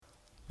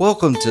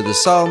Welcome to the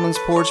Solomon's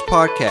Porch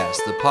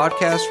Podcast, the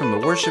podcast from the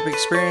worship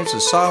experience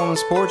of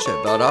Solomon's Porch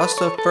at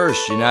Valdosta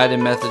First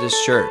United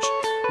Methodist Church.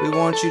 We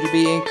want you to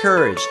be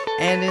encouraged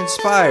and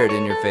inspired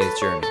in your faith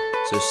journey.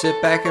 So sit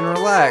back and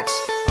relax,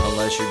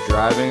 unless you're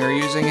driving or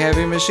using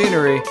heavy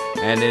machinery,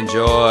 and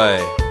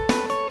enjoy.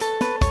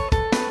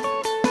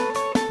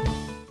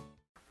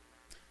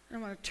 I'm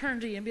going to turn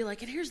to you and be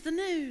like, and here's the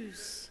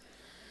news.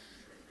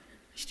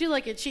 You should do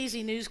like a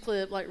cheesy news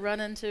clip, like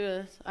run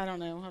into I don't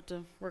know, I'll have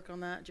to work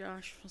on that,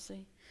 Josh. We'll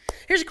see.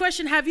 Here's a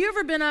question. Have you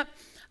ever been up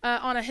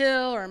on a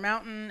hill or a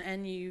mountain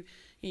and you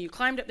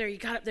climbed up there, you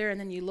got up there, and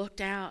then you looked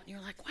out, and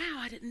you're like, wow,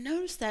 I didn't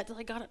notice that till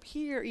I got up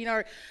here. You know,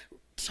 or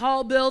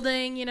tall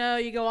building, you know,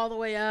 you go all the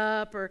way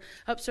up or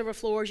up several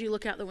floors, you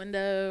look out the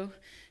window,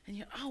 and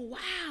you oh,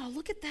 wow,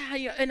 look at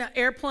that. You're in an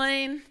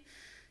airplane,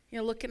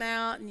 looking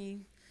out, and you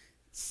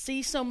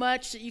see so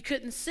much that you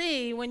couldn't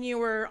see when you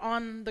were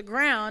on the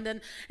ground.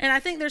 And I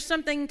think there's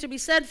something to be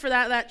said for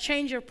that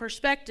change of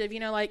perspective.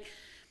 Like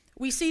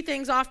we see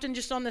things often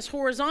just on this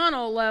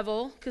horizontal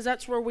level because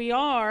that's where we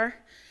are.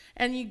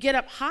 And you get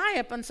up high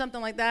up on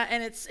something like that,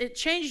 and it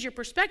changes your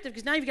perspective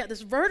because now you've got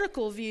this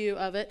vertical view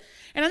of it.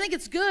 And I think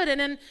it's good.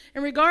 And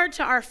in regard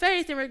to our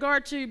faith, in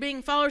regard to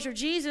being followers of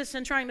Jesus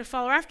and trying to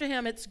follow after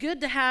him, it's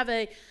good to have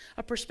a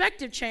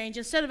perspective change.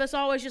 Instead of us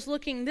always just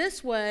looking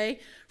this way,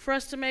 for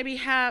us to maybe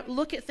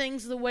look at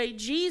things the way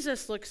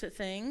Jesus looks at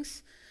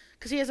things,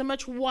 because he has a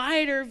much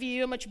wider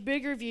view, a much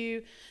bigger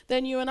view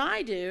than you and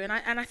I do. And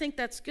I think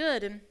that's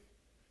good.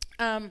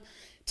 And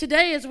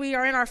today, as we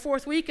are in our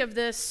fourth week of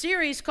this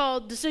series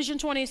called Decision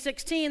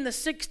 2016, the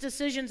 6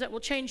 decisions that will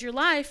change your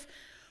life,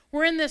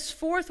 we're in this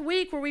fourth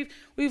week where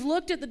we've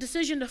looked at the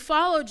decision to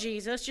follow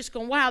Jesus, just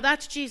going, wow,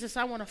 that's Jesus,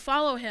 I want to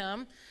follow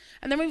him.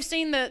 And then we've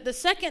seen the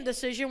second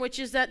decision, which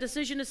is that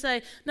decision to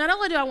say, not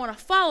only do I want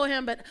to follow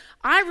him, but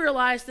I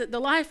realize that the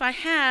life I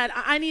had,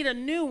 I need a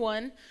new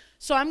one.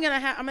 So I'm going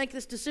to make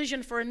this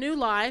decision for a new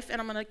life, and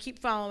I'm going to keep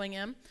following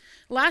him.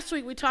 Last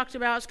week we talked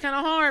about, it's kind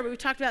of hard, but we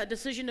talked about the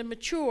decision to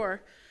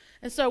mature.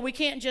 And so we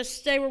can't just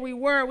stay where we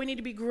were. We need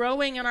to be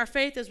growing in our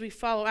faith as we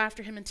follow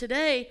after him. And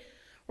today,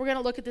 we're going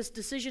to look at this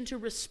decision to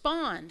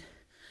respond.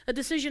 A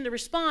decision to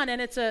respond,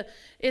 and it's an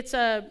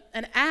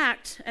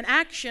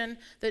action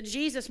that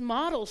Jesus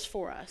models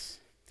for us.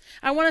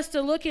 I want us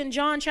to look in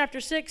John chapter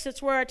 6.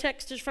 That's where our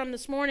text is from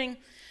this morning.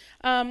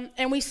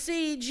 And we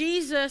see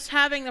Jesus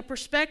having a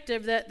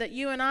perspective that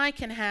you and I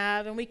can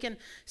have, and we can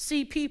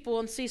see people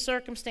and see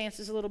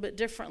circumstances a little bit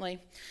differently.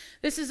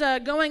 This is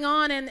going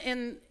on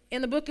in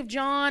the book of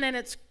John, and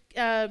it's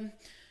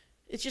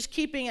just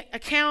keeping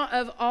account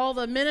of all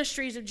the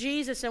ministries of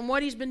Jesus and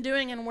what he's been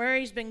doing and where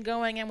he's been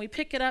going. And we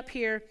pick it up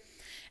here,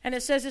 and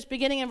it says this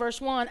beginning in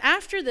verse 1.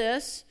 After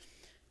this,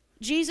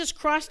 Jesus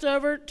crossed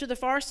over to the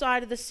far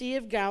side of the Sea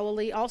of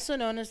Galilee, also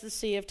known as the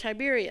Sea of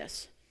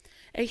Tiberias.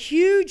 A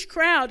huge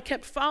crowd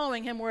kept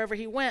following him wherever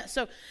he went.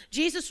 So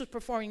Jesus was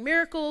performing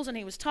miracles, and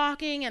he was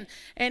talking, and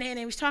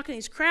he was talking to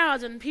these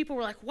crowds, and people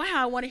were like, wow,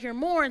 I want to hear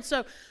more. And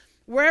so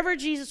wherever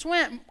Jesus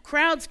went,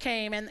 crowds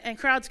came, and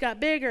crowds got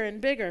bigger and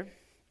bigger.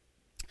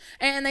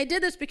 And they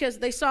did this because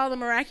they saw the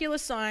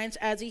miraculous signs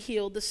as he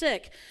healed the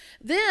sick.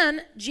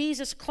 Then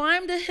Jesus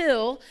climbed a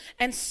hill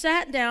and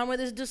sat down with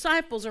his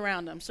disciples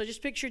around him. So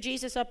just picture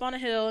Jesus up on a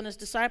hill and his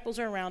disciples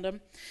are around him.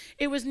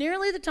 It was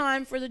nearly the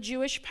time for the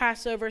Jewish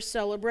Passover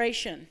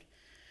celebration,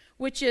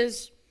 which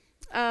is,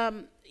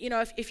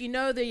 if you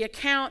know the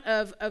account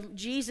of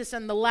Jesus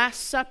and the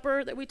Last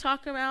Supper that we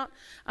talk about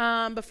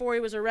before he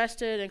was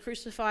arrested and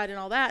crucified and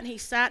all that, and he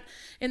sat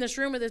in this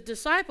room with his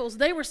disciples,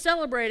 they were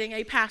celebrating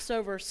a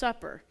Passover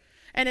supper.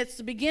 And it's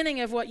the beginning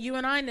of what you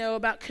and I know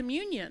about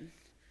communion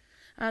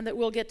that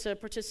we'll get to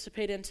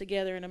participate in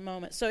together in a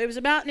moment. So it was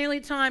about nearly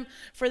time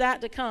for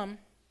that to come.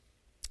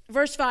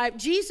 Verse 5,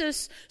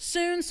 Jesus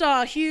soon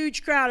saw a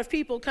huge crowd of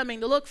people coming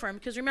to look for him,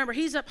 because remember,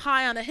 he's up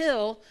high on a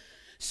hill,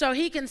 so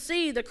he can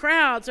see the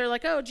crowds. They're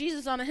like, oh,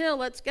 Jesus on a hill,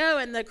 let's go.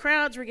 And the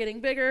crowds were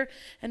getting bigger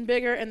and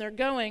bigger, and they're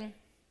going.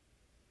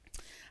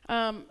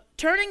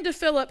 Turning to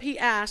Philip, he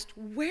asked,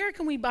 where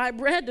can we buy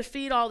bread to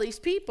feed all these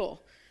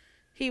people?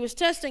 He was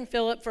testing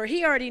Philip, for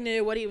he already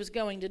knew what he was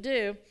going to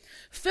do.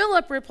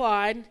 Philip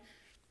replied,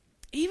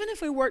 even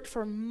if we worked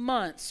for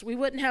months, we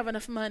wouldn't have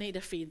enough money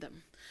to feed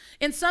them.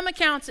 In some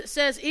accounts, it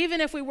says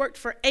even if we worked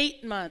for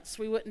 8 months,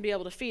 we wouldn't be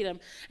able to feed them.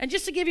 And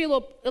just to give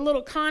you a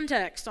little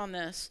context on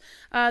this,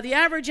 the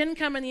average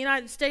income in the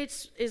United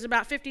States is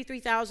about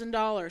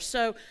 $53,000.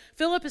 So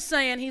Philip is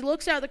saying, he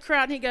looks out the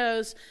crowd and he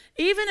goes,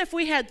 even if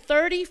we had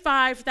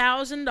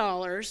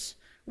 $35,000,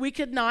 we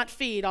could not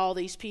feed all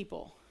these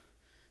people.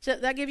 So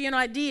that gives you an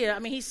idea. I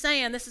mean, he's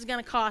saying this is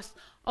going to cost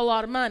a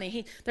lot of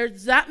money.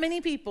 There's that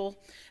many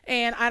people,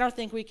 and I don't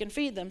think we can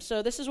feed them.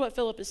 So this is what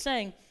Philip is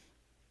saying.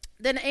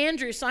 Then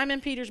Andrew, Simon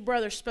Peter's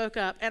brother, spoke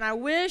up, and I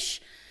wish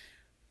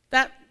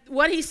that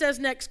what he says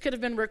next could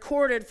have been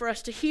recorded for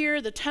us to hear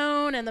the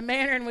tone and the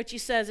manner in which he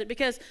says it,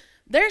 because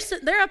they're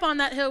up on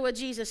that hill with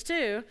Jesus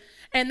too,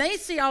 and they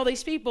see all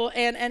these people,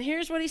 and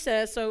here's what he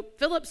says. So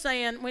Philip's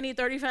saying, we need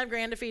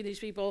 $35,000 to feed these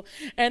people,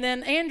 and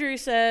then Andrew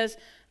says,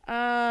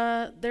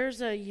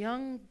 There's a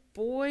young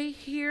boy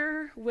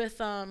here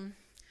with,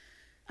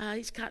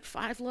 he's got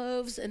 5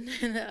 loaves and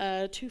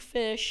then 2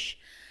 fish.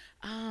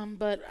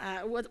 But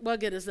what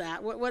good is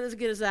that? What is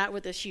good is that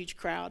with this huge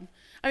crowd?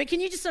 I mean, can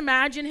you just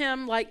imagine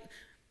him like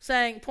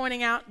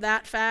pointing out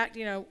that fact,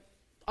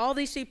 all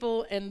these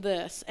people and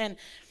this. And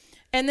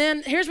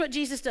then here's what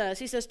Jesus does.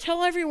 He says,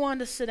 tell everyone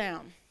to sit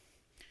down.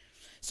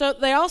 So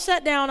they all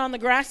sat down on the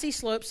grassy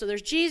slope. So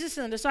there's Jesus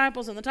and the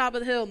disciples on the top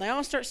of the hill, and they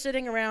all start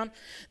sitting around.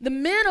 The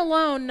men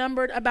alone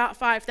numbered about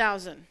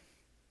 5,000.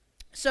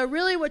 So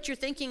really what you're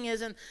thinking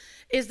is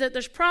that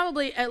there's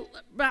probably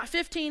about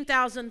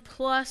 15,000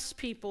 plus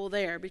people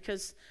there,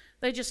 because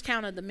they just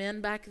counted the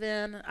men back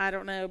then. I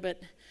don't know,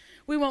 but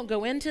we won't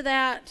go into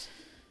that.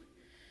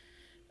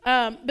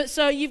 But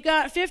so you've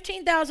got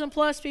 15,000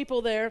 plus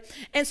people there.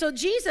 And so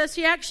Jesus,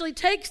 he actually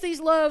takes these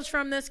loaves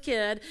from this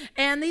kid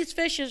and these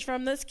fishes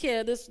from this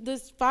kid,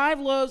 this 5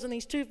 loaves and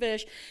these 2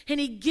 fish,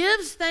 and he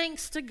gives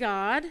thanks to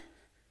God.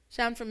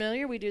 Sound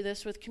familiar? We do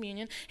this with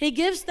communion. He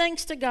gives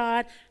thanks to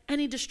God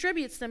and he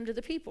distributes them to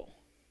the people.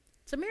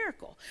 It's a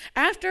miracle.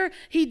 After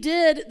he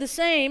did the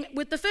same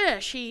with the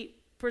fish, he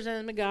presented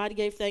them to God,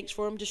 gave thanks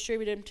for them,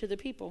 distributed them to the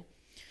people.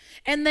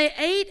 And they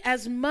ate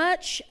as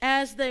much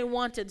as they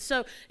wanted.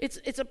 So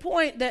it's a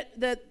point that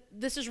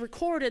this is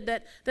recorded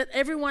that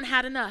everyone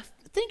had enough.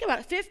 Think about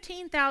it,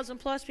 15,000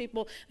 plus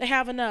people, they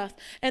have enough.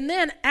 And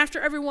then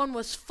after everyone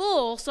was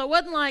full, so it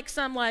wasn't like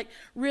some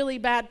really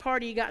bad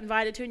party you got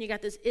invited to and you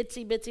got this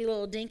itsy bitsy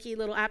little dinky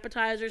little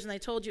appetizers and they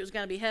told you it was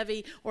going to be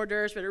heavy hors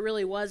d'oeuvres, but it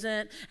really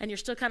wasn't. And you're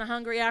still kind of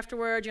hungry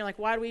afterwards. You're like,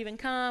 why do we even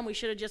come? We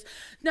should have just...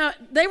 No,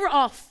 they were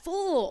all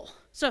full.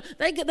 So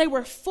they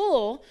were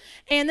full.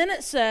 And then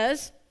it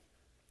says...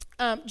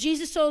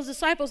 Jesus told his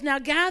disciples, now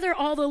gather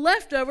all the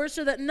leftovers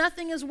so that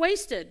nothing is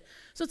wasted.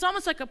 So it's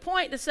almost like a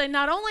point to say,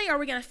 not only are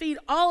we going to feed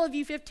all of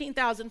you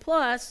 15,000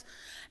 plus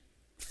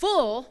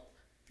full,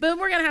 but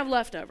we're going to have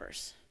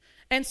leftovers.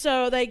 And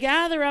so they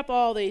gather up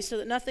all these so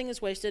that nothing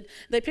is wasted.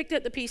 They picked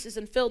up the pieces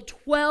and filled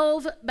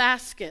 12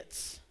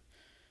 baskets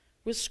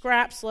with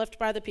scraps left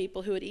by the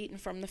people who had eaten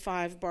from the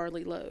 5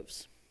 barley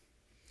loaves.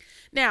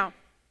 Now,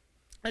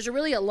 there's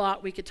really a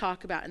lot we could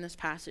talk about in this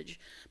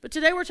passage. But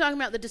today we're talking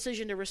about the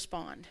decision to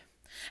respond.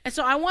 And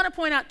so I want to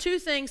point out 2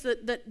 things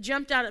that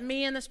jumped out at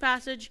me in this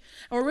passage.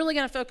 And we're really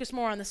going to focus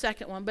more on the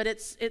second one. But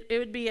it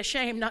would be a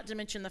shame not to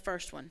mention the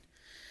first one.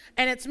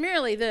 And it's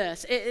merely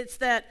this. It's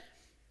that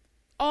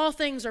all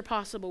things are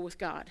possible with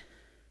God.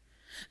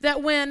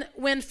 That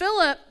when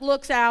Philip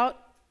looks out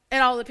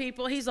at all the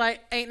people, he's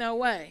like, ain't no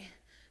way.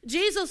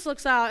 Jesus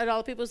looks out at all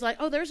the people, he's like,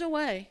 oh, there's a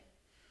way.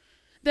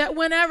 That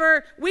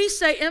whenever we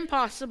say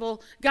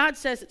impossible, God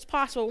says it's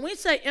possible. When we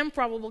say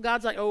improbable,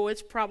 God's like, oh,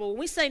 it's probable. When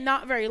we say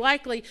not very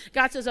likely,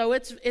 God says, oh,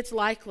 it's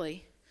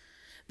likely.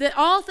 That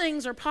all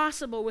things are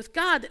possible with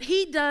God, that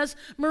he does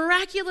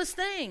miraculous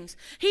things.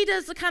 He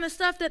does the kind of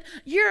stuff that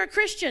you're a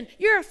Christian,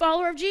 you're a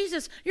follower of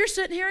Jesus, you're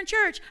sitting here in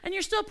church, and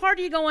you're still part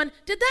of you going,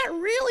 did that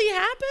really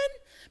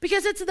happen?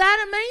 Because it's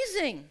that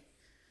amazing.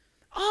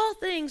 All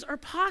things are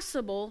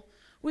possible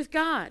with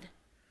God.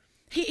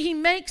 He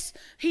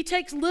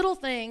takes little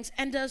things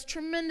and does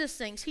tremendous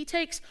things. He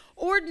takes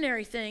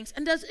ordinary things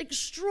and does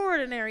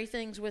extraordinary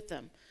things with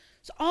them.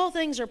 So all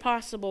things are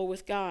possible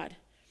with God,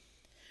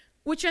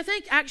 which I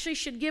think actually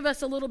should give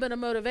us a little bit of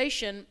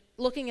motivation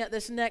looking at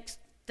this next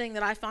thing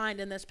that I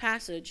find in this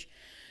passage.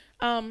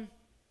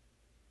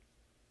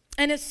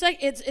 And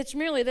it's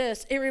merely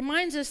this. It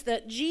reminds us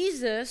that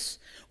Jesus,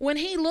 when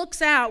he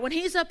looks out, when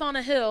he's up on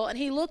a hill and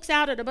he looks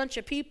out at a bunch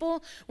of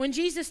people, when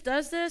Jesus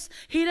does this,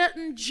 he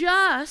doesn't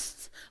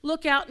just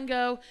look out and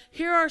go,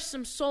 here are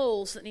some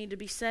souls that need to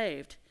be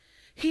saved.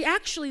 He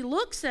actually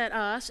looks at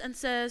us and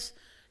says,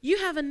 you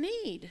have a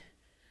need,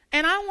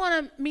 and I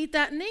want to meet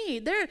that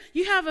need.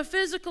 You have a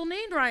physical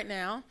need right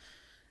now,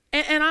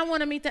 and I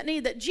want to meet that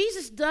need. That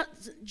Jesus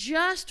doesn't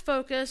just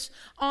focus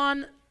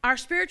on our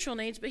spiritual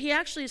needs, but he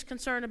actually is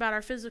concerned about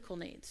our physical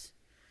needs.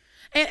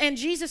 And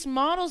Jesus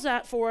models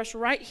that for us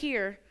right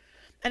here,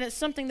 and it's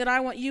something that I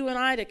want you and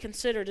I to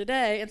consider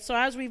today. And so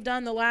as we've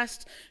done the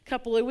last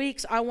couple of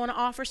weeks, I want to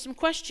offer some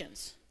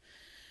questions.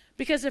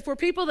 Because if we're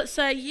people that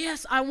say,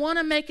 yes, I want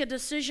to make a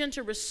decision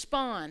to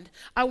respond.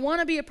 I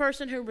want to be a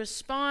person who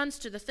responds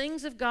to the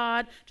things of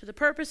God, to the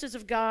purposes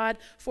of God,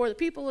 for the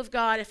people of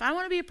God. If I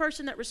want to be a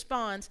person that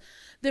responds,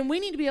 then we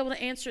need to be able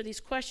to answer these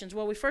questions.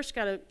 Well, we first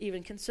got to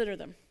even consider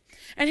them.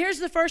 And here's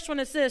the first one.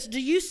 It's this.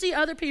 Do you see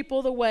other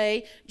people the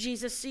way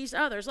Jesus sees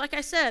others? Like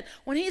I said,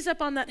 when he's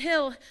up on that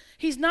hill,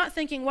 he's not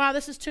thinking, wow,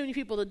 this is too many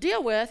people to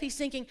deal with. He's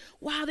thinking,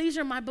 wow, these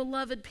are my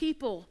beloved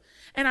people,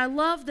 and I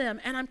love them,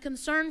 and I'm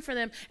concerned for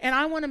them, and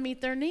I want to meet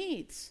their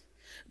needs.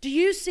 Do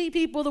you see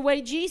people the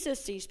way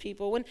Jesus sees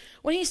people?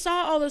 When he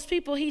saw all those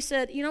people, he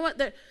said, you know what?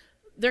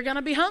 They're going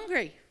to be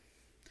hungry.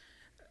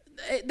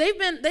 They've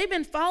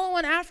been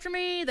following after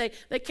me.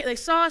 They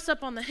saw us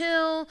up on the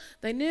hill.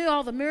 They knew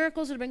all the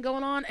miracles that have been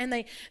going on,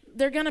 and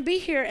they're going to be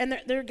here, and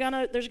there's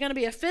going to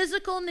be a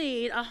physical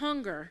need, a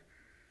hunger.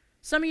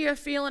 Some of you are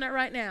feeling it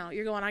right now.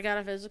 You're going, I got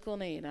a physical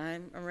need.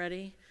 I'm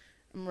ready.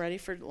 I'm ready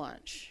for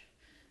lunch.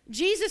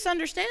 Jesus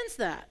understands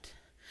that.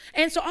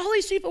 And so all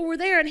these people were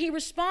there, and he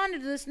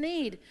responded to this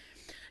need.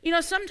 You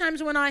know,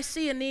 sometimes when I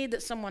see a need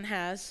that someone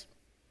has,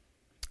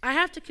 I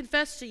have to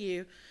confess to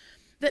you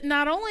that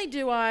not only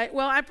do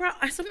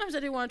sometimes I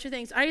do one of two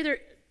things. I either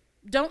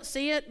don't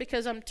see it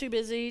because I'm too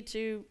busy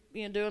to,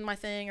 doing my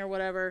thing or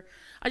whatever.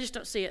 I just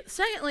don't see it.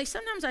 Secondly,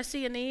 sometimes I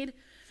see a need,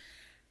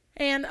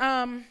 and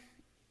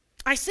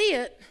I see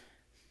it,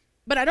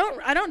 but I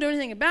don't do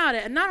anything about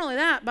it. And not only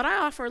that, but I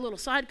offer a little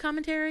side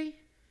commentary.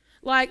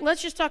 Like,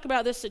 let's just talk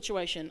about this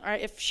situation. All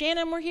right, if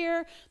Shannon were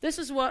here, this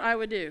is what I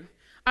would do.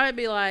 I would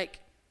be like,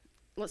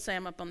 let's say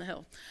I'm up on the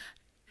hill.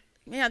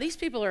 Yeah, these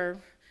people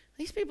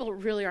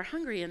really are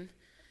hungry, and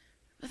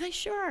they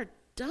sure are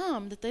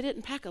dumb that they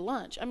didn't pack a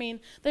lunch. I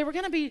mean, they were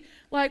going to be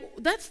like,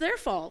 that's their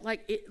fault.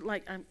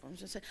 I'm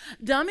just saying,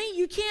 dummy,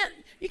 you can't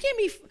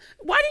be,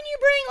 why didn't you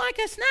bring like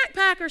a snack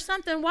pack or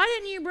something? Why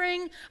didn't you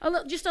bring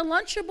just a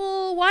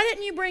Lunchable? Why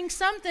didn't you bring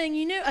something?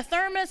 You knew, a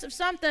thermos of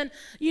something.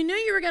 You knew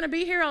you were going to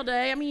be here all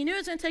day. I mean, you knew it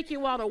was going to take you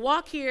a while to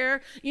walk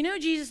here. You knew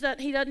Jesus,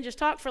 that he doesn't just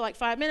talk for like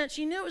 5 minutes.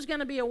 You knew it was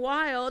going to be a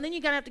while, and then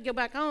you're going to have to go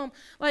back home.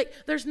 Like,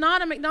 there's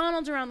not a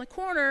McDonald's around the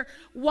corner.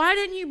 Why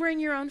didn't you bring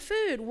your own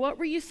food? What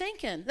were you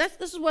thinking?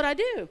 This is what I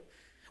do.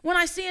 When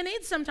I see a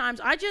need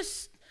sometimes, I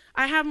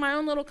have my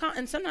own little,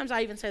 and sometimes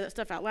I even say that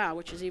stuff out loud,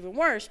 which is even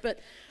worse,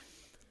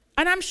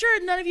 and I'm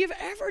sure none of you have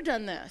ever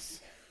done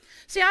this.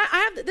 See,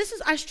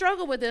 I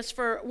struggle with this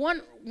for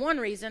one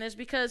reason, is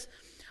because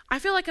I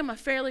feel like I'm a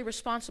fairly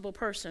responsible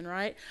person,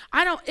 right?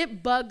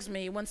 It bugs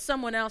me when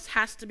someone else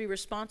has to be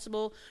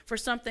responsible for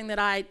something that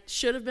I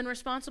should have been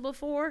responsible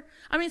for.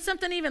 I mean,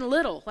 something even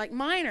little, like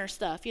minor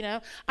stuff,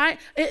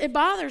 it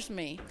bothers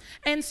me.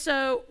 And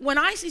so when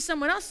I see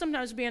someone else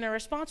sometimes being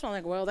irresponsible, I'm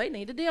like, well, they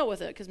need to deal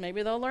with it because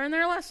maybe they'll learn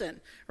their lesson,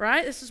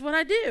 right? This is what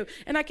I do.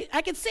 And I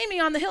could see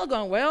me on the hill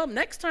going, well,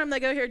 next time they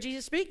go hear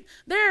Jesus speak,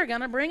 they're going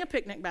to bring a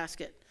picnic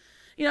basket.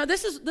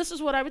 This is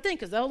what I would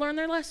think, because they'll learn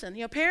their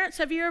lesson. Parents,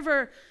 have you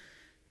ever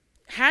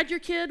had your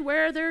kid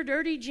wear their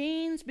dirty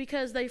jeans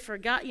because they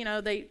forgot,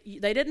 they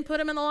didn't put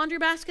them in the laundry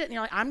basket, and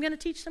you're like, I'm going to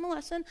teach them a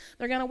lesson.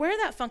 They're going to wear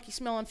that funky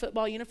smelling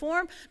football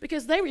uniform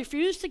because they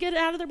refused to get it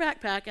out of their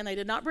backpack, and they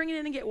did not bring it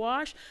in and get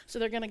washed, so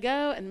they're going to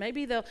go, and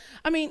maybe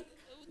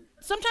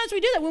sometimes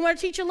we do that. We want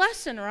to teach a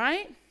lesson,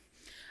 right?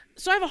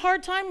 So I have a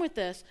hard time with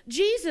this.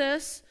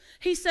 Jesus,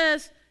 he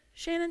says,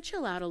 Shannon,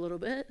 chill out a little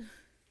bit.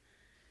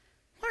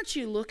 Why don't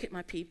you look at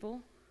my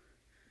people?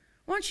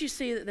 Why don't you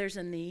see that there's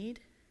a need?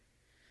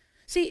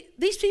 See,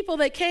 these people,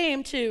 they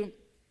came to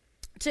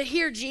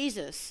hear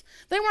Jesus.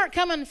 They weren't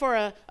coming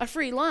for a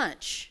free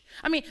lunch.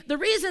 I mean, the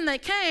reason they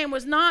came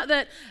was not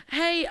that,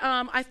 hey,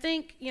 I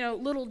think,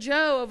 little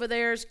Joe over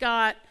there's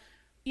got,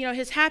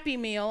 his Happy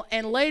Meal,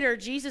 and later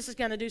Jesus is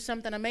going to do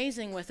something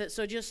amazing with it,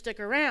 so just stick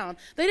around.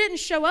 They didn't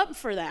show up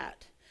for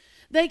that.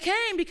 They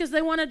came because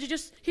they wanted to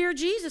just hear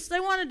Jesus.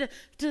 They wanted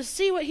to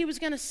see what he was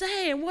going to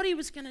say and what he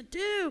was going to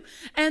do.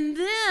 And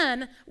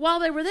then, while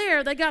they were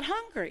there, they got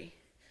hungry.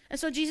 And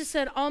so Jesus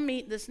said, I'll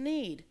meet this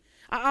need.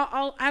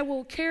 I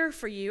will care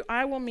for you.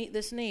 I will meet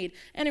this need.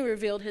 And he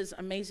revealed his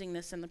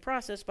amazingness in the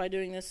process by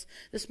doing this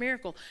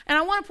miracle. And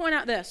I want to point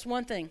out this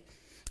one thing.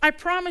 I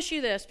promise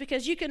you this,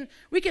 because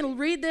we can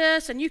read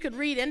this, and you could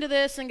read into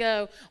this and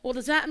go, well,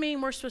 does that mean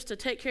we're supposed to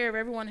take care of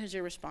everyone who's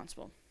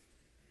irresponsible?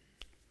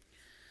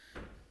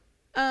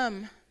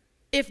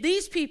 If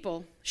these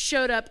people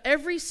showed up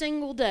every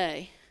single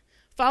day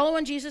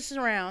following Jesus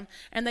around,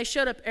 and they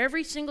showed up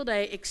every single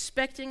day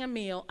expecting a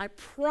meal, I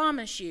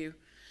promise you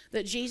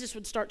that Jesus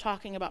would start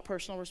talking about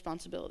personal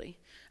responsibility.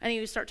 And he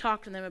would start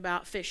talking to them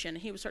about fishing.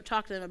 He would start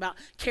talking to them about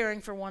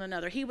caring for one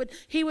another. He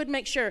would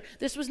make sure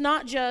this was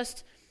not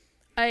just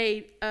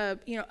a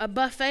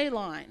buffet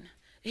line.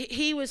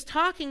 He was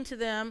talking to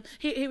them.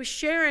 He was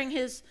sharing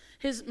his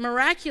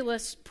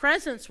miraculous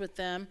presence with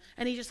them,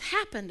 and he just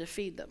happened to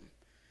feed them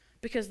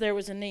because there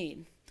was a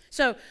need.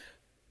 So,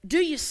 do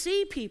you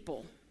see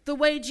people the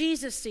way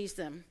Jesus sees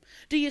them?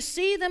 Do you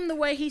see them the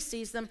way he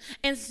sees them?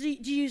 And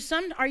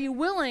are you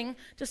willing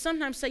to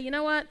sometimes say, you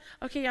know what?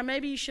 Okay, yeah,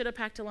 maybe you should have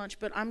packed a lunch,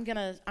 but I'm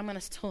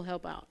gonna still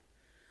help out.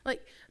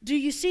 Like, do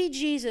you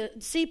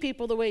see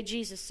people the way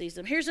Jesus sees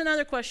them? Here's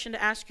another question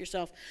to ask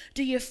yourself.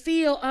 Do you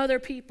feel other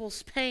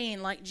people's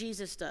pain like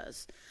Jesus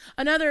does?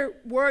 Another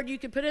word you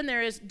could put in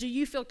there is, do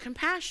you feel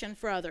compassion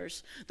for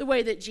others the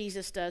way that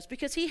Jesus does?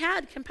 Because he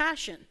had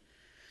compassion.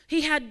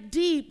 He had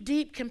deep,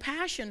 deep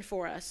compassion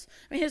for us.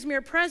 I mean, his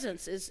mere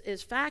presence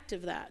is fact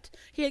of that.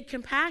 He had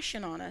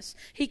compassion on us.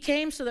 He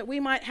came so that we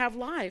might have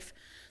life.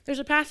 There's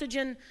a passage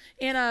in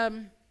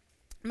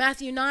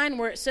Matthew 9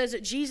 where it says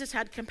that Jesus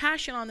had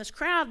compassion on this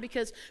crowd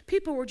because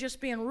people were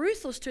just being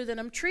ruthless to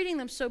them, treating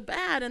them so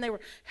bad, and they were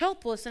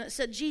helpless, and it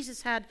said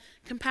Jesus had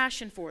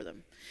compassion for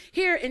them.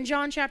 Here in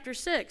John chapter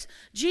 6,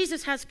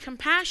 Jesus has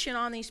compassion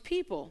on these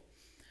people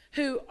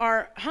who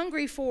are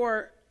hungry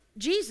for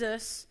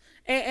Jesus,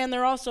 and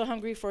they're also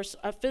hungry for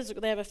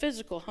they have a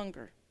physical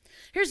hunger.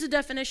 Here's the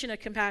definition of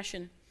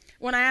compassion.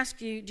 When I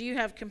ask you, do you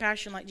have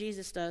compassion like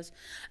Jesus does?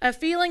 A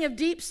feeling of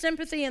deep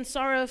sympathy and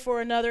sorrow for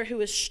another who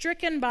is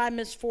stricken by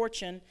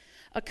misfortune,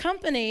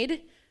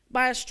 accompanied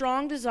by a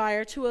strong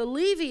desire to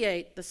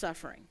alleviate the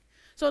suffering.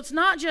 So it's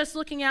not just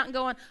looking out and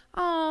going,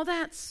 oh,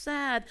 that's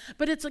sad,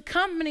 but it's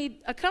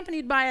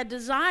accompanied by a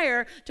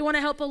desire to want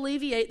to help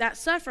alleviate that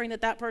suffering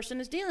that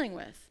person is dealing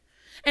with.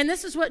 And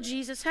this is what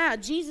Jesus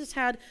had. Jesus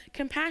had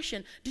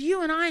compassion. Do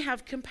you and I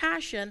have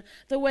compassion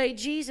the way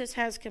Jesus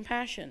has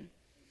compassion?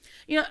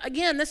 You know,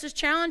 again, this is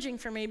challenging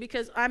for me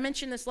because I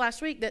mentioned this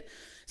last week that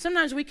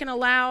sometimes we can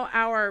allow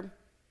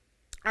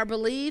our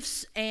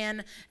beliefs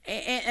and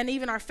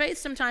even our faith,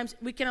 sometimes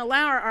we can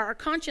allow our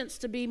conscience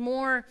to be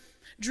more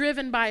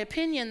driven by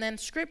opinion than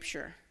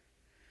Scripture.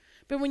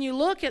 But when you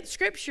look at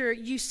Scripture,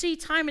 you see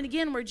time and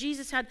again where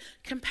Jesus had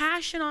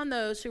compassion on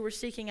those who were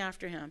seeking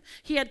after him.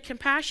 He had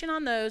compassion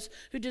on those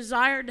who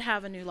desired to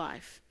have a new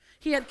life.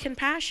 He had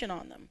compassion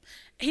on them.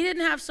 He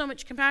didn't have so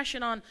much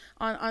compassion on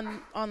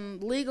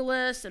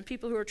legalists and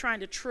people who were trying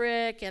to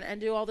trick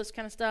and do all this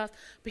kind of stuff,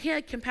 but he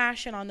had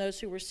compassion on those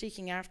who were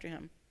seeking after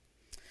him.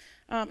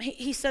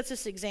 He sets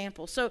this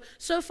example. So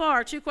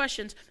far, 2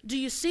 questions. Do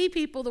you see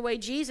people the way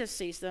Jesus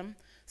sees them?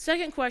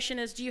 Second question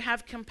is, do you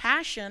have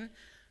compassion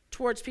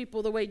towards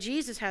people the way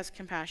Jesus has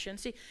compassion?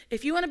 See,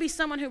 if you want to be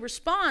someone who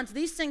responds,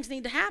 these things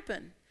need to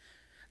happen.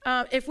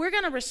 If we're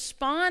going to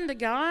respond to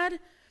God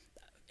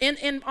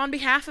on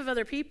behalf of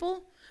other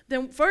people,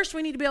 then first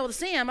we need to be able to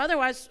see them.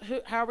 Otherwise,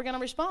 how are we going to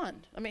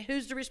respond? I mean,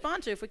 who's to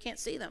respond to if we can't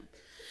see them?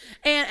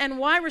 And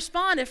why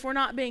respond if we're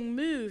not being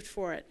moved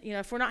for it? You know,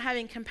 if we're not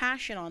having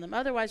compassion on them.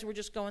 Otherwise, we're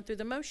just going through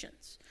the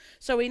motions.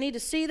 So we need to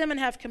see them and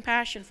have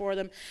compassion for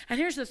them. And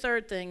here's the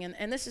third thing,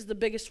 and this is the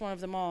biggest one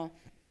of them all.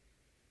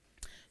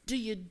 Do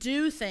you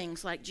do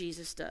things like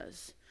Jesus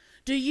does?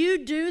 Do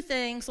you do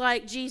things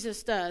like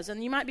Jesus does?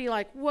 And you might be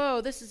like,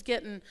 whoa, this is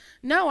getting,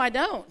 no, I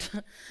don't.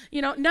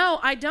 No,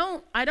 I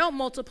don't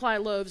multiply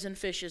loaves and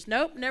fishes.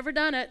 Nope, never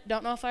done it.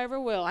 Don't know if I ever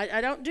will.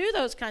 I don't do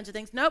those kinds of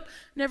things. Nope,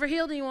 never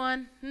healed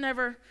anyone.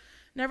 Never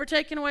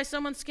taken away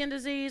someone's skin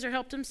disease or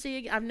helped them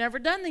see. I've never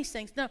done these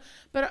things. No,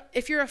 but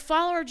if you're a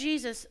follower of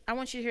Jesus, I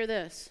want you to hear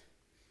this.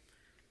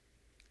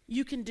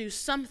 You can do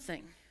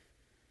something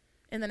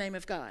in the name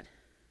of God.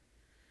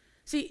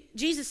 See,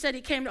 Jesus said he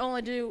came to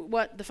only do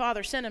what the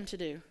Father sent him to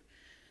do.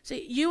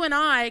 See, you and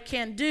I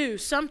can do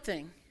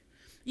something.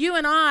 You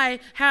and I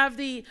have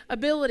the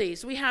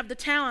abilities. We have the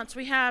talents.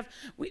 We have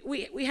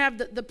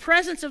the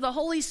presence of the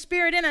Holy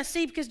Spirit in us.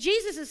 See, because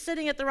Jesus is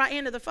sitting at the right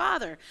hand of the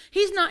Father.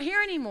 He's not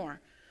here anymore.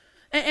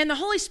 And the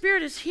Holy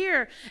Spirit is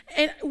here.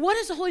 And what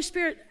is the Holy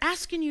Spirit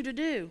asking you to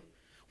do?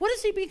 What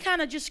has he been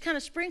kind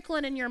of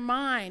sprinkling in your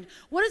mind?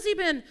 What has he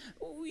been,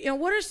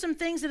 what are some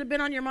things that have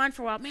been on your mind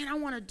for a while? Man, I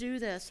want to do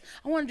this.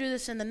 I want to do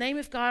this in the name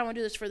of God. I want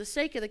to do this for the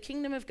sake of the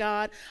kingdom of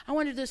God. I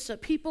want to do this so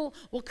people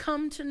will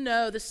come to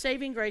know the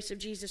saving grace of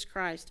Jesus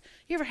Christ.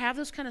 You ever have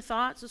those kind of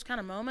thoughts, those kind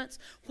of moments?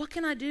 What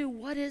can I do?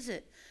 What is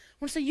it? I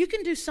want to say, you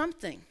can do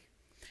something.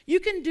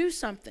 You can do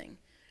something.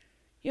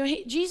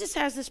 Jesus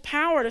has this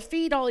power to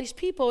feed all these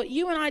people.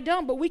 You and I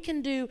don't, but we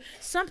can do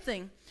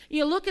something.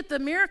 You look at the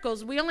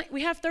miracles.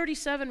 We have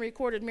 37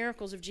 recorded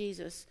miracles of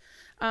Jesus,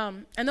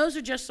 and those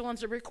are just the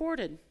ones that are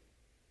recorded.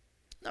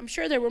 I'm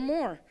sure there were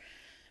more.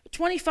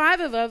 25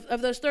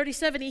 of those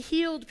 37, he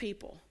healed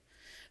people.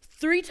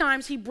 3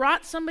 times he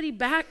brought somebody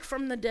back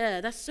from the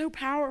dead. That's so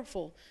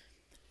powerful.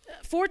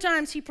 4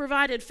 times he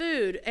provided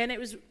food, and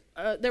it was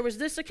there was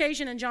this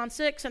occasion in John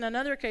 6 and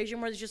another occasion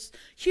where there's just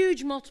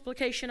huge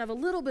multiplication of a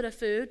little bit of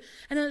food.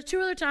 And then the 2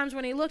 other times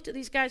when he looked at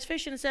these guys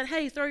fishing and said,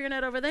 hey, throw your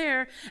net over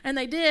there. And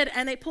they did,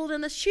 and they pulled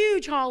in this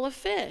huge haul of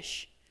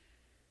fish.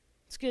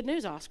 It's good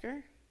news, Oscar.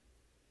 You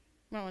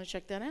might want to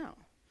check that out.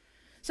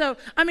 So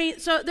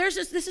there's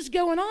this is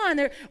going on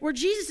there where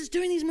Jesus is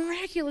doing these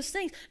miraculous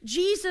things.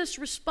 Jesus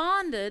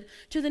responded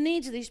to the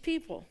needs of these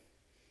people.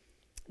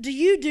 Do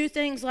you do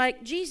things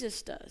like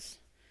Jesus does?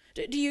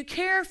 Do you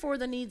care for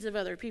the needs of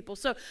other people?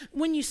 So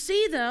when you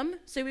see them,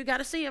 we've got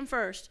to see them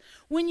first.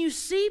 When you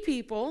see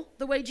people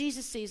the way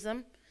Jesus sees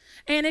them,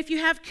 and if you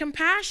have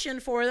compassion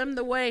for them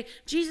the way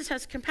Jesus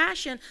has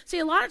compassion, see,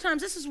 a lot of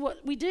times this is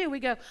what we do. We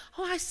go,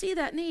 oh, I see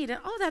that need,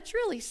 and oh, that's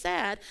really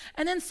sad.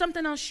 And then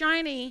something else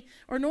shiny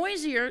or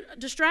noisier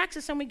distracts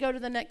us, and we go to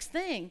the next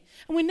thing.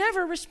 And we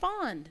never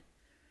respond.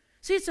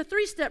 See, it's a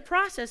 3-step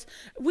process.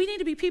 We need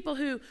to be people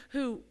who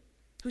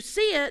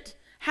see it,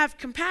 have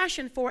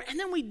compassion for it, and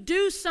then we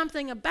do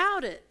something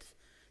about it.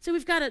 So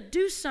we've got to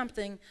do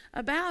something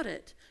about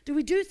it. Do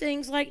we do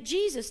things like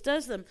Jesus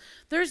does them?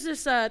 There's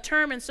this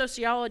term in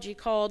sociology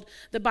called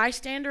the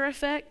bystander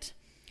effect,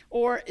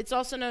 or it's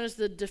also known as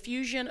the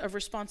diffusion of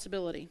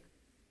responsibility.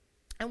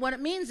 And what it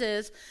means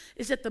is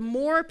that the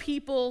more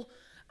people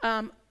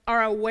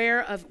are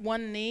aware of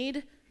one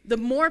need, the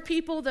more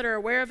people that are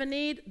aware of a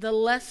need, the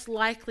less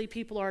likely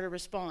people are to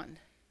respond.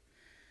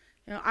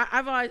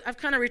 I've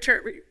kind of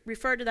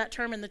referred to that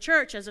term in the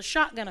church as a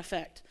shotgun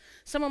effect.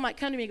 Someone might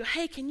come to me and go,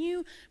 hey, can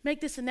you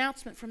make this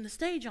announcement from the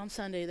stage on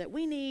Sunday that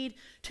we need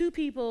 2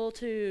 people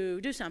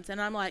to do something?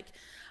 And I'm like,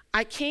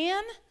 I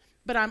can,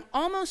 but I'm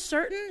almost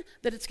certain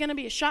that it's going to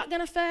be a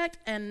shotgun effect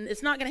and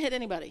it's not going to hit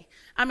anybody.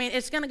 I mean,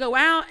 it's going to go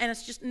out and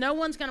it's just no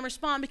one's going to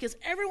respond because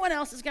everyone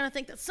else is going to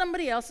think that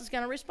somebody else is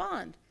going to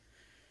respond.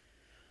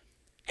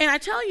 And I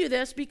tell you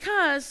this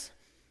because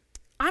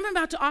I'm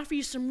about to offer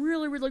you some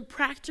really, really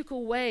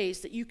practical ways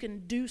that you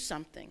can do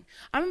something.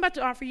 I'm about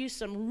to offer you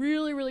some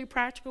really, really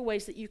practical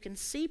ways that you can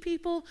see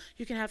people,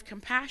 you can have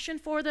compassion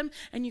for them,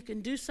 and you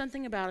can do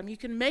something about them. You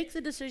can make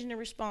the decision to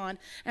respond.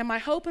 And my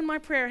hope and my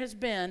prayer has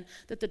been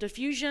that the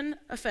diffusion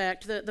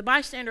effect, the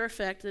bystander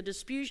effect, the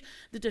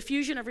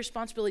diffusion of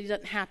responsibility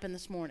doesn't happen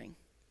this morning.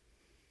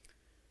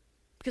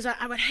 Because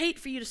I would hate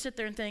for you to sit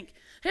there and think,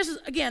 this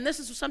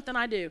is something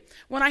I do.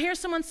 When I hear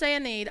someone say a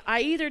need, I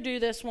either do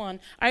this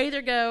one. I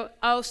either go,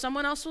 oh,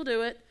 someone else will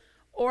do it,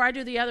 or I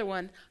do the other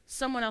one.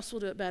 Someone else will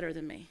do it better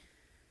than me.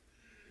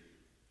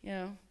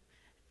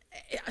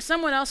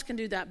 Someone else can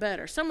do that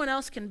better. Someone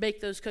else can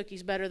bake those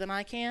cookies better than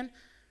I can.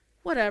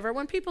 Whatever.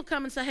 When people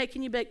come and say, hey,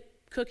 can you bake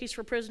cookies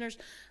for prisoners?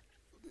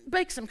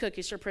 Bake some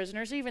cookies for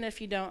prisoners, even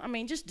if you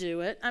don't. Just do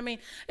it.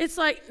 It's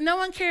like no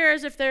one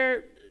cares if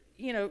they're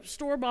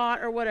store-bought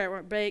or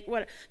whatever, bake,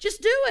 whatever.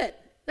 Just do it.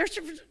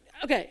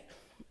 Okay,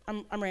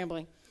 I'm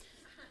rambling.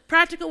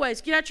 Practical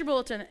ways. Get out your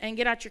bulletin and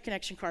get out your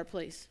connection card,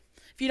 please.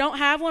 If you don't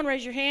have one,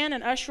 raise your hand,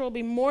 and Usher will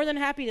be more than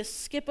happy to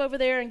skip over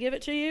there and give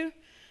it to you.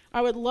 I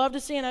would love to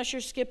see an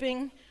Usher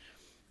skipping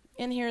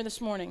in here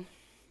this morning.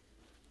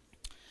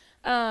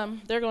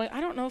 They're going, I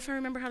don't know if I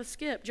remember how to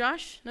skip.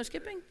 Josh, no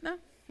skipping? No?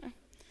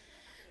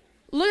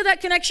 Look at that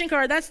connection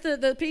card. That's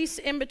the piece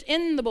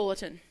in the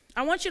bulletin.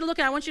 I want you to look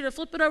at it. I want you to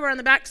flip it over on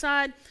the back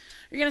side.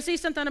 You're going to see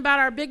something about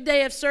our big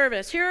day of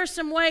service. Here are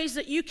some ways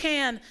that you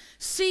can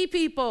see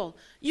people.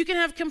 You can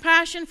have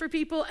compassion for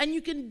people, and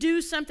you can do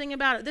something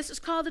about it. This is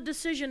called a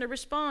decision to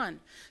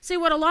respond. See,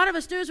 what a lot of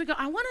us do is we go,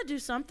 I want to do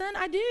something.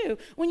 I do.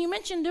 When you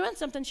mention doing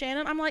something,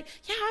 Shannon, I'm like,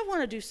 yeah, I want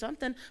to do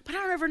something, but I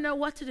don't ever know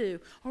what to do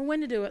or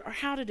when to do it or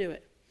how to do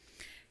it.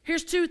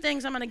 Here's two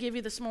things I'm going to give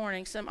you this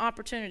morning, some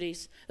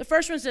opportunities. The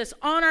first one is this,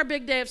 on our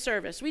big day of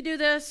service. We do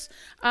this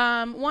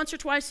once or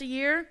twice a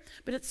year,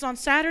 but it's on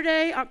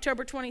Saturday,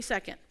 October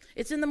 22nd.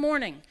 It's in the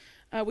morning.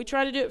 We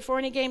try to do it before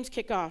any games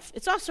kick off.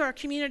 It's also our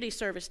community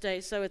service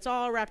day, so it's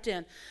all wrapped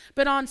in.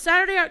 But on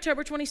Saturday,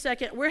 October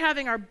 22nd, we're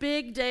having our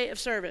big day of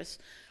service.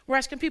 We're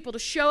asking people to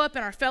show up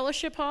in our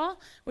fellowship hall,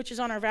 which is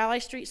on our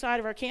Valley Street side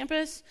of our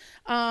campus,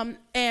 and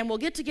we'll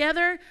get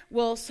together,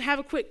 we'll have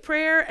a quick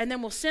prayer, and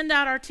then we'll send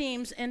out our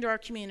teams into our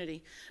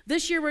community.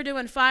 This year we're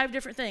doing 5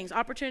 different things,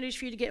 opportunities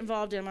for you to get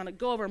involved in. I'm going to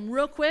go over them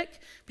real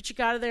quick, but you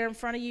got it there in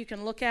front of you. You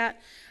can look at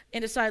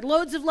and decide.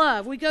 Loads of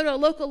love. We go to a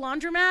local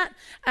laundromat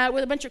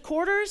with a bunch of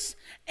quarters,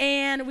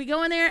 and we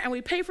go in there and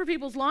we pay for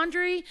people's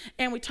laundry,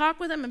 and we talk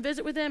with them and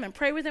visit with them and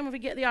pray with them if we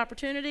get the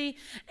opportunity,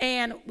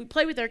 and we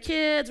play with their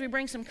kids. We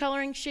bring some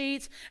coloring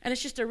sheets, and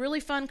it's just a really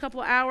fun couple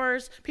of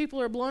hours.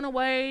 People are blown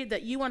away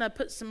that you want to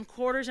put some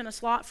quarters in a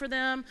slot for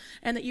them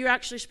and that you're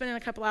actually spending a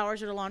couple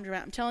hours at a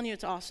laundromat. I'm telling you,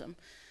 it's awesome.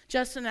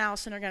 Justin and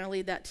Allison are going to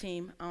lead that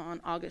team on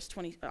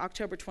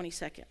October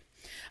 22nd.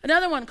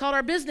 Another one called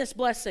our business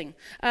blessing.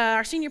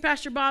 Our senior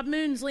pastor Bob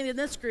Moon's leading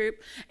this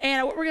group,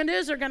 and what we're going to do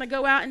is we're going to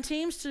go out in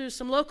teams to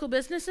some local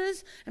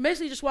businesses and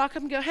basically just walk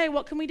up and go, hey,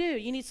 what can we do?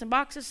 You need some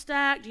boxes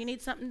stacked? Do you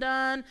need something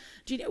done?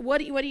 What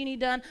do you need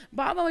done?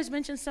 Bob always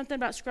mentions something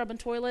about scrubbing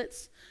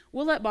toilets.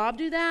 We'll let Bob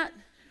do that.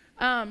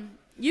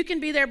 You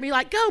can be there and be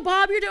like, go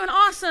Bob, you're doing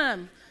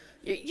awesome.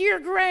 You're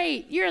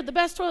great. You're the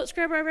best toilet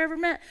scrubber I've ever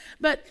met.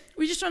 But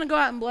we just want to go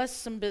out and bless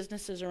some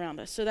businesses around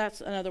us. So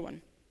that's another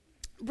one.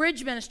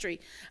 Bridge ministry.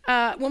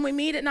 When we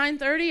meet at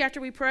 9:30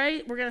 after we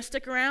pray, we're going to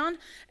stick around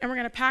and we're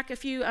going to pack a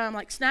few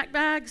like snack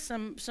bags,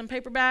 some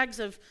paper bags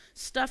of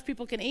stuff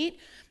people can eat.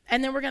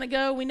 And then we're going to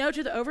go, we know,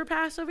 to the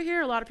overpass over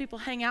here. A lot of people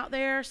hang out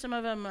there. Some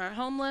of them are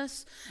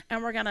homeless.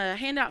 And we're going to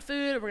hand out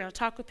food. We're going to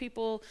talk with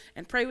people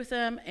and pray with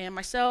them. And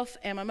myself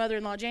and my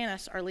mother-in-law,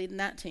 Janice, are leading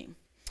that team.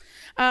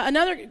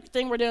 Another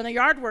thing we're doing, the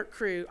yard work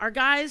crew. Our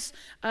guys,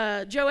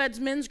 Joe Ed's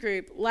men's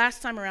group,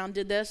 last time around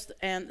did this,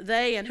 and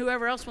they and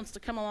whoever else wants to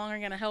come along are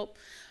going to help.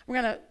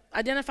 We're going to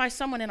identify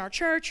someone in our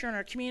church or in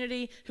our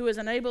community who is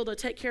unable to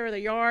take care of the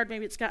yard.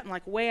 Maybe it's gotten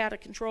like way out of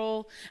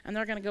control, and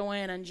they're going to go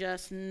in and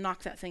just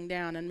knock that thing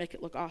down and make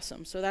it look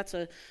awesome. So that's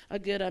a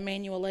good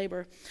manual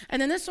labor.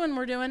 And then this one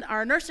we're doing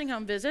our nursing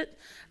home visit.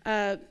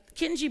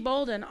 Kenji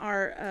Bolden,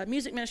 our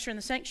music minister in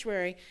the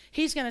sanctuary,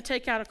 he's going to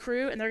take out a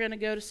crew, and they're going to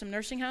go to some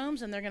nursing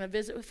homes, and they're going to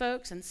visit with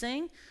folks and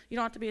sing. You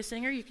don't have to be a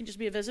singer. You can just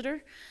be a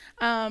visitor.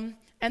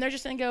 And they're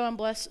just going to go and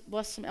bless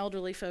some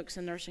elderly folks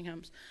in nursing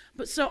homes.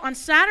 But so on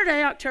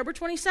Saturday, October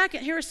 22nd,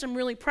 here are some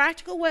really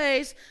practical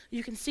ways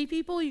you can see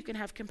people, you can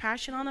have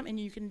compassion on them, and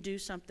you can do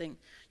something.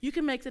 You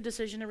can make the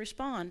decision to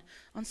respond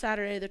on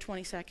Saturday the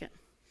 22nd.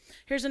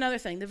 Here's another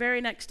thing. The very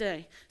next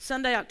day,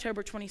 Sunday,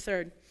 October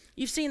 23rd.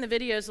 You've seen the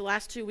videos the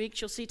last 2 weeks.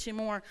 You'll see 2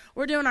 more.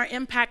 We're doing our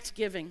impact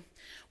giving.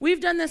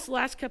 We've done this the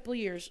last couple of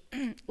years.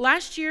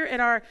 Last year at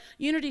our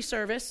Unity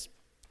service,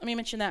 let me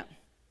mention that.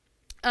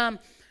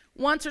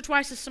 once or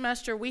twice a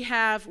semester, we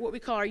have what we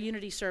call our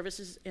unity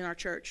services in our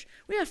church.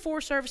 We have 4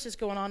 services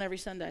going on every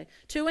Sunday,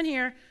 2 in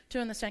here, 2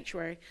 in the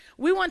sanctuary.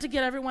 We want to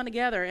get everyone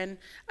together, and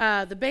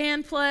the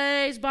band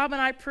plays, Bob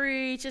and I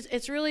preach.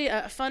 It's really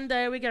a fun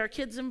day. We get our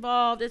kids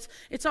involved.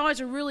 It's always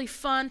a really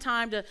fun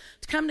time to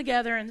come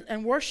together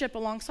and worship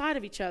alongside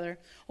of each other.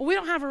 Well, we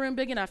don't have a room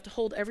big enough to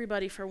hold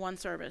everybody for one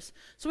service,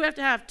 so we have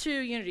to have 2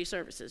 unity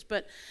services.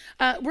 But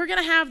we're going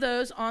to have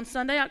those on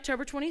Sunday,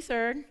 October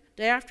 23rd,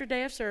 day after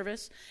day of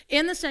service,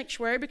 in the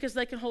sanctuary because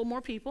they can hold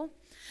more people.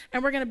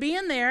 And we're going to be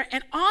in there.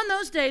 And on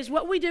those days,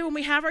 what we do when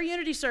we have our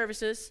unity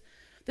services,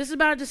 this is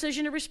about a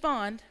decision to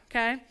respond,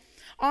 okay?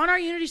 On our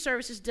unity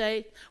services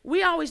day,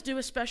 we always do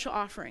a special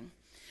offering.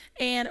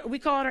 And we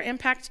call it our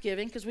impact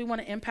giving because we want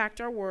to impact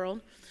our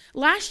world.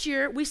 Last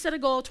year, we set a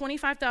goal of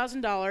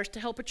 $25,000 to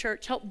help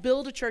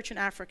build a church in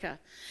Africa.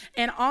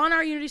 And on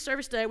our Unity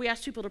Service Day, we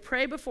asked people to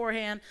pray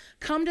beforehand,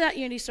 come to that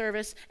Unity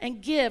Service,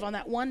 and give on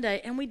that one day.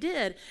 And we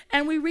did.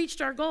 And we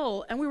reached our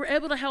goal. And we were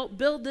able to help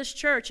build this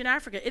church in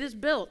Africa. It is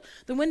built.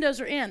 The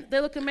windows are in. They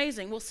look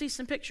amazing. We'll see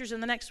some pictures in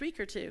the next week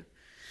or two.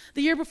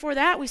 The year before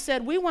that, we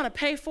said we want to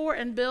pay for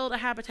and build a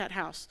habitat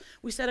house.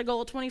 We set a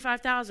goal of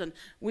 $25,000.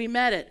 We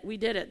met it. We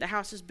did it. The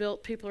house is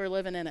built. People are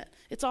living in it.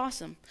 It's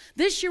awesome.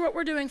 This year, what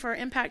we're doing for our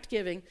impact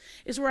giving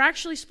is we're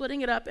actually splitting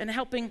it up and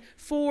helping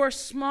 4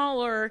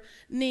 smaller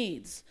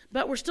needs,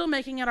 but we're still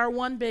making it our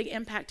one big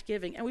impact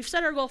giving. And we've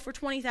set our goal for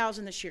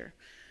 $20,000 this year.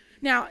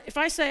 Now, if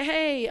I say,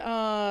 hey,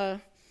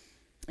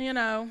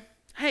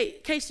 hey,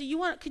 Casey,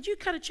 could you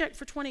cut a check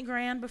for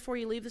 $20,000 before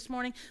you leave this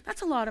morning?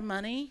 That's a lot of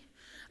money.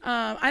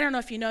 I don't know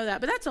if you know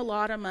that, but that's a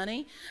lot of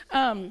money.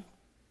 Not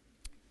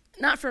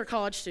for a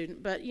college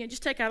student, but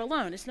just take out a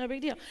loan. It's no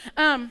big deal.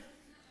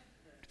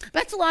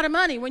 That's a lot of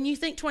money when you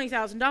think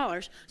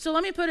 $20,000. So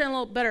let me put it in a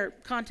little better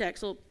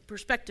context, a little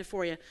perspective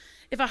for you.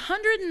 If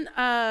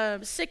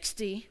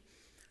 160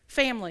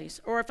 families,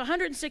 or if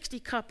 160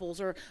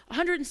 couples, or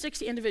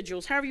 160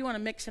 individuals, however you want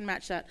to mix and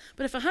match that,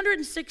 but if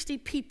 160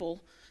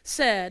 people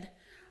said,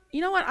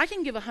 you know what, I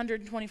can give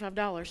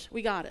 $125,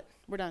 we got it,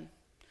 we're done.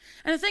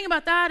 And the thing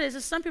about that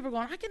is some people are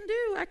going, I can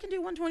do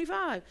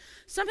 125.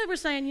 Some people are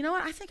saying, you know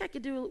what, I think we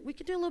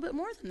could do a little bit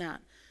more than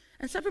that.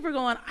 And some people are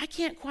going, I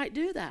can't quite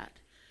do that.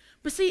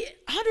 But see,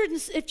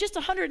 if just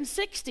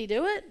 160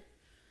 do it,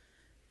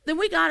 then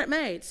we got it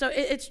made. So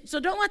so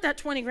don't let that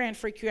 $20,000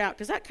 freak you out,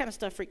 because that kind of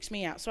stuff freaks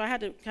me out. So I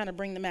had to kind of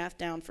bring the math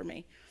down for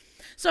me.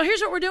 So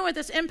here's what we're doing with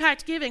this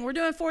impact giving. We're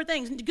doing 4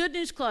 things. Good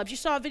news clubs. You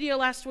saw a video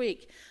last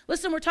week.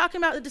 Listen, we're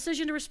talking about the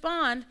decision to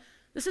respond.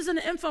 This isn't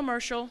an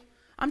infomercial.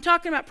 I'm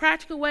talking about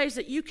practical ways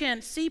that you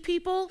can see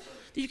people,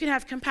 that you can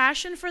have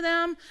compassion for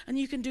them, and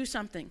you can do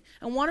something.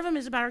 And one of them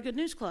is about our good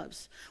news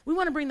clubs. We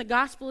want to bring the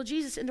gospel of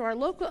Jesus into our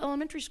local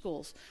elementary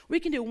schools. We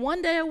can do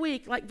 1 day a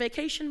week, like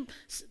vacation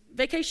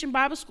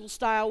Bible school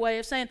style way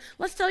of saying,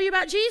 let's tell you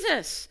about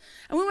Jesus.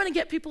 And we want to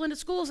get people into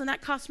schools, and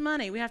that costs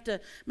money. We have to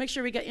make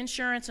sure we get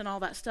insurance and all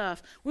that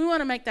stuff. We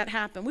want to make that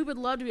happen. We would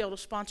love to be able to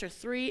sponsor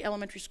 3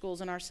 elementary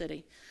schools in our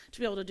city to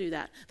be able to do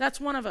that. That's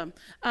one of them.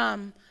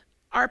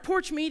 Our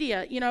Porch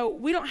media,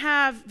 we don't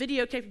have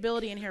video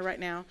capability in here right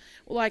now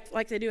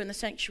like they do in the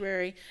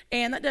sanctuary.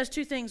 And that does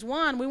 2 things.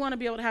 One, we want to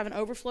be able to have an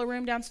overflow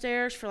room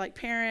downstairs for like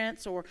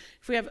parents, or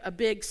if we have a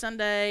big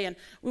Sunday, and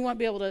we want to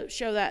be able to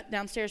show that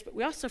downstairs. But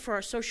we also, for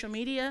our social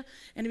media,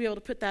 and to be able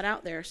to put that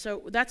out there.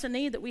 So that's a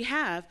need that we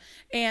have.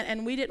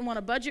 And we didn't want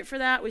to budget for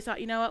that. We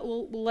thought, you know what,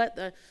 we'll let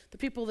the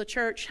people of the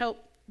church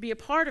help be a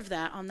part of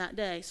that on that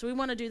day. So we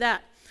want to do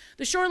that.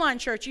 The Shoreline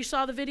Church, you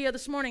saw the video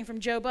this morning from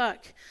Joe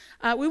Buck.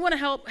 We want to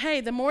help,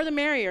 the more the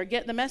merrier,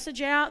 get the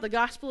message out, the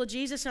gospel of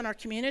Jesus in our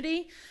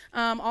community.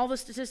 All the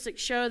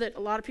statistics show that a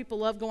lot of people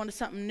love going to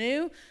something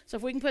new. So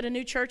if we can put a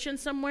new church in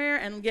somewhere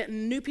and get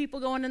new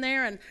people going in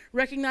there and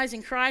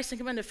recognizing Christ and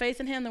coming to faith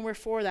in him, then we're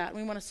for that.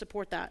 We want to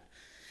support that.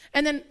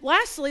 And then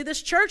lastly,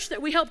 this church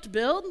that we helped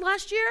build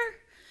last year,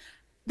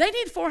 they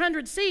need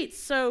 400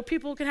 seats so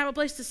people can have a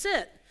place to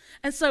sit.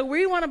 And so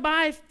we want to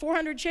buy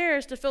 400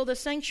 chairs to fill this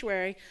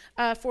sanctuary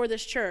for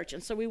this church.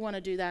 And so we want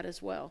to do that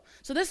as well.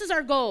 So this is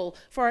our goal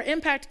for our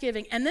impact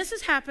giving. And this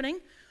is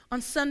happening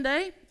on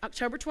Sunday,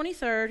 October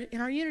 23rd,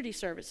 in our unity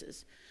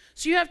services.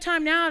 So you have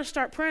time now to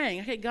start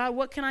praying. Okay, God,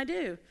 what can I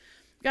do?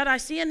 God, I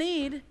see a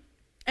need,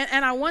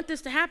 and I want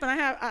this to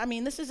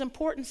happen. This is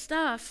important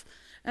stuff,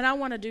 and I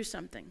want to do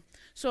something.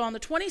 So on the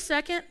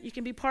 22nd, you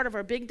can be part of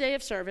our big day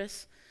of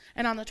service.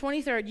 And on the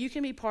 23rd, you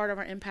can be part of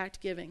our impact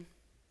giving.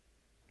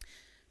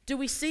 Do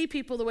we see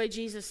people the way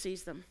Jesus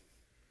sees them?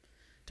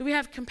 Do we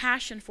have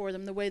compassion for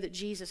them the way that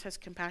Jesus has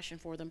compassion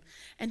for them?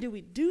 And do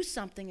we do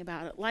something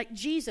about it like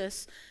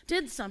Jesus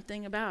did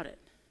something about it?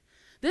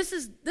 This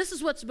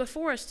is what's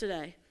before us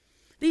today.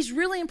 These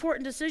really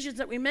important decisions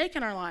that we make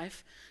in our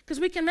life, because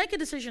we can make a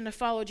decision to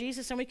follow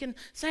Jesus, and we can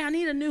say, I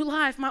need a new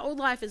life. My old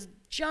life is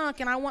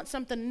junk and I want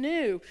something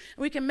new.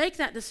 And we can make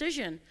that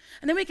decision.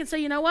 And then we can say,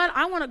 you know what?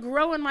 I want to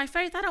grow in my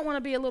faith. I don't want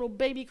to be a little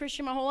baby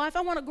Christian my whole life.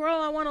 I want to grow.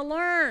 I want to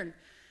learn.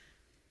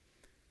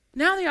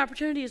 Now the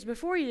opportunity is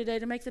before you today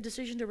to make the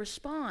decision to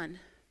respond.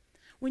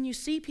 When you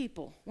see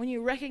people, when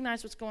you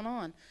recognize what's going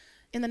on,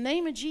 in the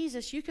name of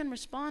Jesus, you can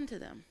respond to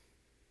them.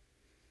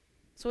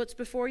 So it's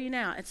before you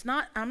now.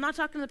 I'm not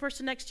talking to the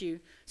person next to you.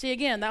 See,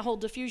 again, that whole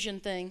diffusion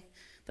thing,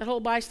 that whole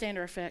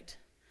bystander effect.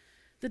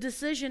 The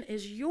decision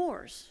is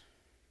yours.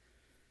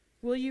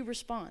 Will you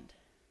respond?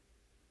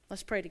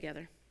 Let's pray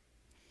together.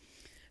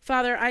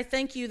 Father, I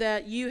thank you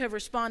that you have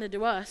responded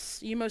to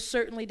us. You most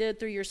certainly did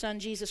through your Son,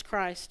 Jesus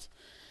Christ.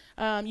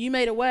 You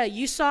made a way.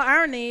 You saw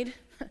our need.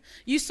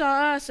 You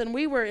saw us, and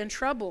we were in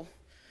trouble.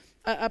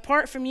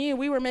 Apart from you,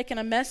 we were making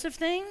a mess of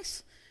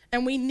things,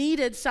 and we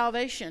needed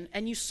salvation,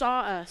 and you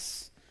saw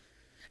us.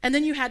 And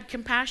then you had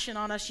compassion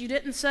on us. You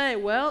didn't say,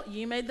 well,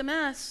 you made the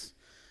mess.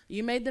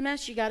 You made the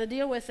mess. You got to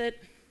deal with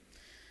it.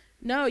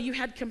 No, you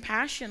had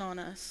compassion on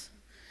us.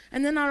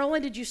 And then not only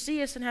did you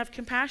see us and have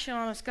compassion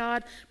on us,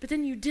 God, but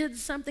then you did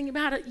something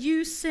about it.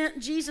 You sent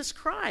Jesus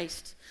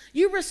Christ.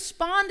 You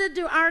responded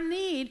to our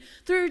need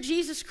through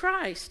Jesus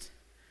Christ.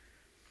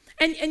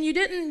 And you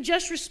didn't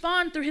just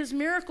respond through his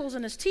miracles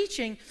and his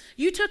teaching.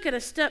 You took it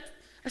a step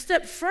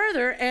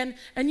further, and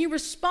you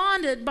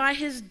responded by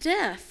his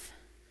death.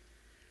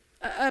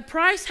 A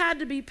price had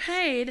to be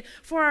paid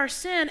for our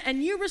sin,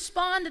 and you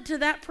responded to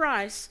that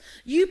price.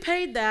 You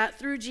paid that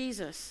through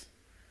Jesus.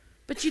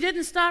 But you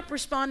didn't stop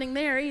responding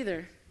there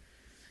either.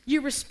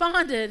 You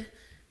responded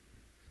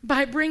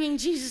by bringing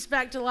Jesus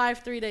back to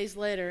life 3 days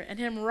later and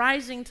him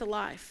rising to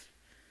life.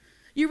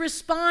 You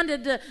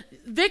responded to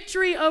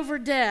victory over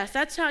death.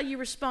 That's how you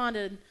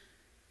responded,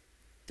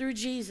 through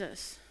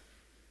Jesus.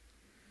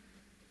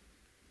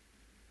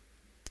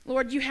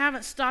 Lord, you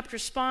haven't stopped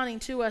responding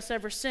to us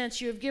ever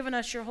since. You have given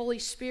us your Holy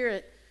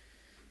Spirit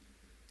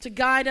to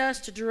guide us,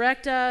 to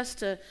direct us,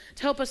 to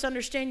help us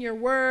understand your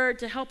word,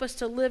 to help us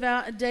to live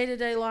out a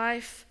day-to-day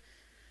life.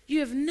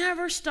 You have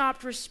never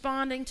stopped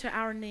responding to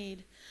our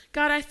need.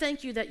 God, I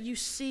thank you that you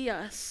see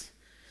us,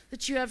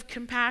 that you have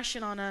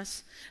compassion on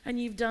us, and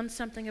you've done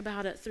something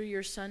about it through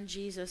your Son,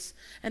 Jesus,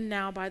 and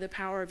now by the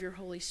power of your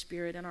Holy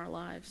Spirit in our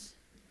lives.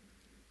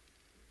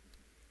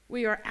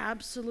 We are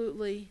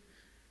absolutely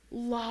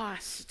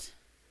lost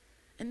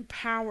and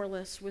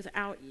powerless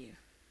without you.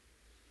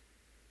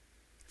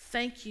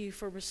 Thank you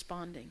for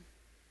responding.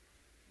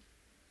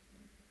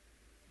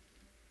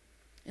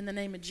 In the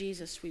name of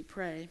Jesus, we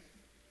pray.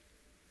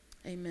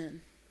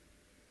 Amen.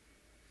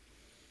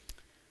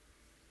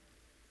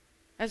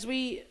 As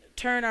we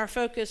turn our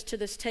focus to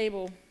this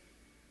table,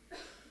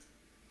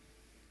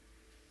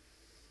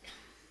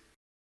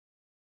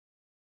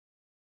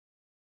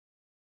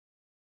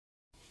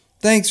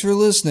 thanks for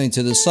listening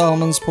to the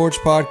Solomon's Porch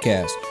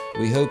Podcast.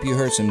 We hope you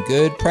heard some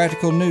good,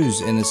 practical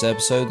news in this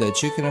episode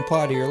that you can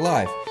apply to your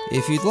life.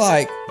 If you'd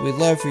like, we'd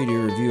love for you to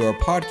review our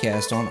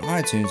podcast on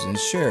iTunes and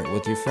share it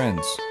with your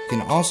friends. You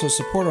can also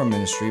support our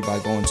ministry by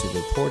going to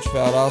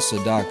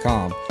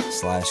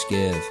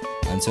theporchvaldosta.com/give.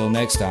 Until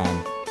next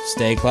time,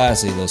 stay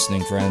classy,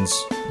 listening friends.